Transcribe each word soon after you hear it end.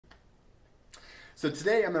So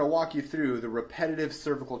today I'm going to walk you through the repetitive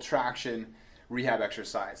cervical traction rehab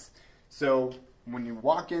exercise. So when you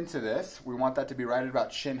walk into this, we want that to be right at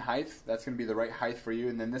about chin height. That's going to be the right height for you.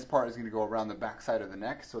 And then this part is going to go around the back side of the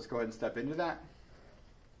neck. So let's go ahead and step into that.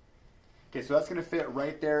 Okay, so that's going to fit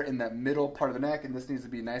right there in that middle part of the neck, and this needs to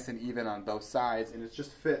be nice and even on both sides, and it's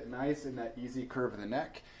just fit nice in that easy curve of the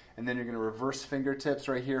neck. And then you're going to reverse fingertips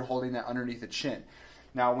right here, holding that underneath the chin.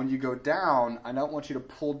 Now, when you go down, I don't want you to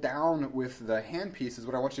pull down with the hand pieces.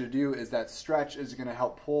 What I want you to do is that stretch is going to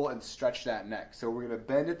help pull and stretch that neck. So we're going to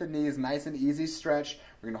bend at the knees, nice and easy stretch.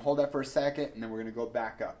 We're going to hold that for a second, and then we're going to go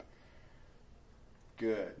back up.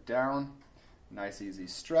 Good. Down. Nice, easy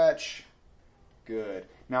stretch. Good.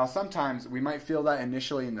 Now, sometimes we might feel that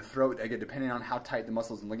initially in the throat, again, depending on how tight the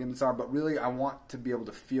muscles and ligaments are, but really I want to be able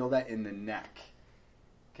to feel that in the neck.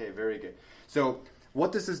 Okay, very good. So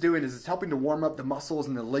what this is doing is it's helping to warm up the muscles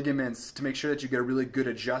and the ligaments to make sure that you get a really good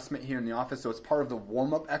adjustment here in the office. So it's part of the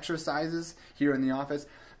warm-up exercises here in the office.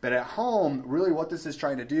 But at home, really what this is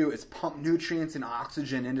trying to do is pump nutrients and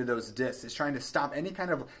oxygen into those discs. It's trying to stop any kind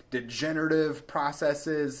of degenerative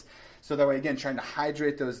processes. So that way, again, trying to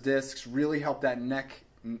hydrate those discs, really help that neck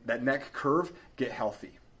curve get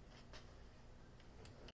healthy.